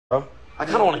Bro, I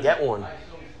kind of want to get one.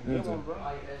 Come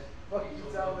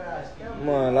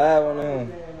on, live on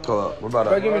him. Hold up, we're about to.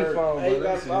 Bro, give me the phone, bro. You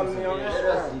gotta follow me on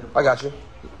Instagram. I got you.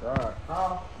 Alright.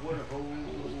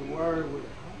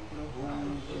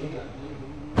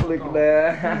 Click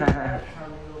that.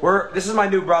 This is my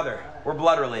new brother. We're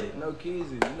blood related. No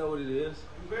keys, you know what it is.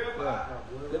 Yeah.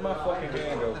 Let my fucking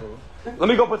hand go, bro. Let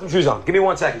me go put some shoes on. Give me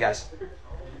 1 second, guys.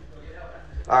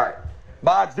 All right.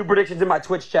 Bods, do predictions in my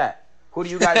Twitch chat. Who do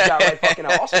you guys got right fucking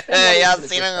out? Also, y'all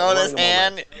seen him hold his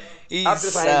hand? After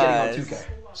this, I ain't getting on 2K.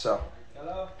 So.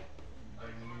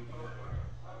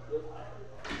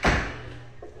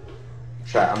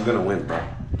 Chat, I'm gonna win, bro.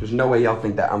 There's no way y'all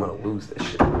think that I'm gonna lose this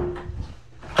shit.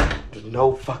 There's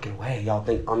no fucking way y'all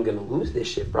think I'm gonna lose this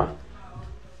shit, bro.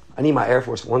 I need my Air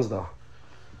Force Ones, though.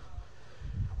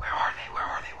 Where are they? Where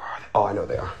are they? Where are they? Oh, I know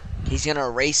they are. He's gonna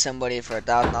race somebody for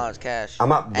 $1,000 cash. I'm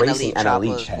not racing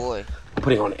Nle Choppa. Boy. I'm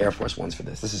putting on Air Force Ones for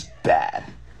this. This is bad.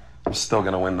 I'm still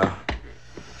gonna win, though.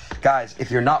 Guys,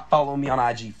 if you're not following me on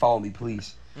IG, follow me,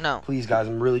 please. No. Please, guys,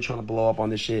 I'm really trying to blow up on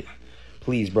this shit.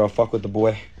 Please, bro, fuck with the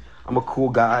boy. I'm a cool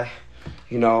guy.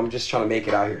 You know, I'm just trying to make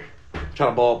it out here. I'm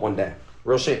trying to blow up one day.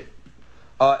 Real shit.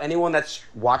 Anyone that's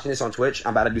watching this on Twitch,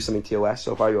 I'm about to do something TOS,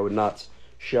 so if I go nuts,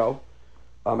 show.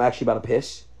 I'm actually about to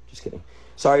piss. Just kidding.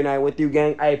 Sorry, night with you,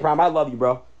 gang. Hey, Prime, I love you,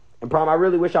 bro. And Prime, I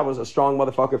really wish I was a strong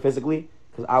motherfucker physically,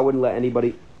 because I wouldn't let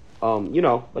anybody, you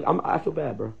know, like, I feel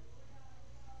bad, bro.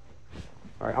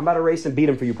 All right, I'm about to race and beat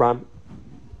him for you, Prime.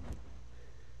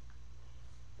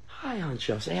 Hi,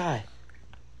 Honcho. Say hi.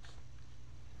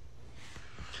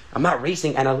 I'm not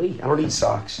racing Nle. I don't need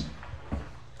socks.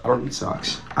 I don't need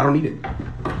socks. I don't need it.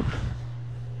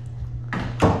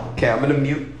 Okay, I'm gonna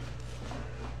mute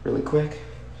really quick.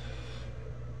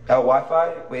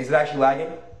 Wi-Fi? Wait, is it actually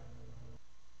lagging?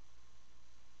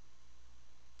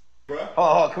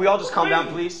 Oh, can we all just calm down,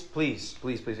 please? Please,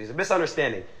 please, please, please. A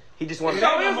misunderstanding. He just wants to...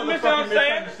 No, it's a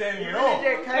misunderstanding at all.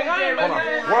 Hold on.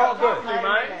 We're all good.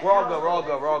 We're all good. We're all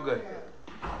good. We're all good.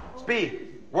 Speed.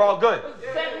 We're all good.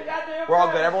 We're all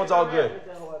good. Everyone's all good.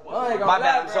 My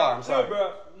bad. I'm sorry. I'm sorry.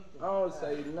 I don't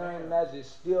say nothing. I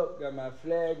just still got my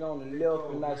flag on the left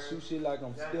and I shoot shit like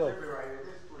I'm still.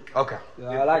 Okay.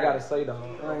 All I gotta say though,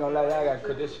 I ain't gonna lie, I gotta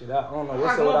cut this shit out. I don't know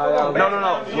what's up with all y'all.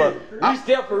 No. Look. We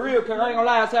still for real, cause I ain't gonna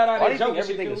lie, outside all that joke.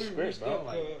 Everything is script,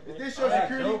 bro. Is this your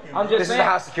security? I'm just This is saying, the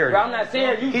house security. Bro, I'm not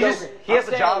saying you joking. He has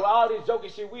a job. With all this joking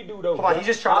shit we do though. Come on, he's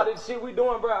just trying all this shit we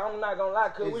doing, bro. I'm not gonna lie,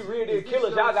 cause we real deal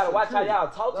killers. Y'all gotta watch how y'all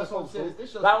talk to folks.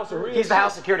 Like on some real. He's the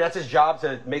house security. That's his job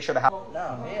to make sure the house. No,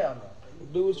 hell no.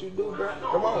 Do what you do, bro.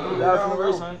 Come on, you got some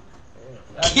race, son.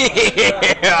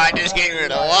 I just gave her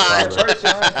the watch.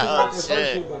 Oh,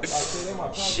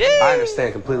 shit. Shit. I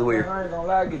understand completely what you're... I ain't gonna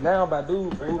lie, get down by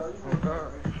dude, fool.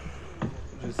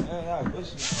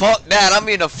 Fuck that, I'm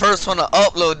being the first one to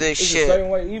upload this it's shit. The same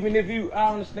way, even if you,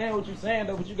 I understand what you're saying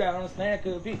though, but you gotta understand,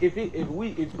 cause if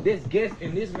this guest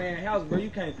in this man's house, bro, you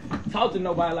can't talk to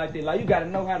nobody like that. Like you gotta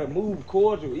know how to move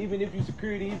cordial, even if you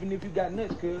security, even if you got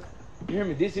nuts, cause you hear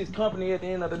me? This is company at the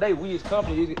end of the day. We is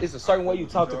company. It's a certain way you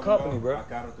talk to company, bro. I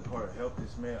got up the car to help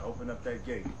this man open up that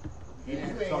gate. Is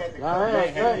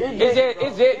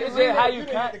it how you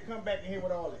have to come back in here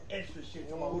with all the extra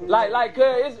shit? Like,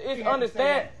 it's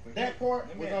understand. That part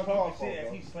was talking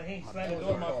shit. He slammed the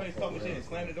door in my face, talking shit, and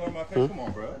slammed the door in my face. Come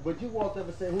on, bro. But you walked up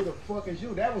and said, "Who the fuck is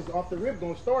you?" That was off the rip,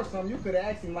 gonna start something. You could have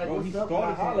asked him like, "What's up?" And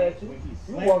I holler at you.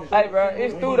 Hey, bro,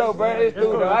 it's through though, bro. It's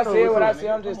through though. I said what I said.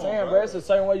 I'm just saying, bro. It's a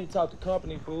certain way you talk to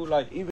company, fool. Like even.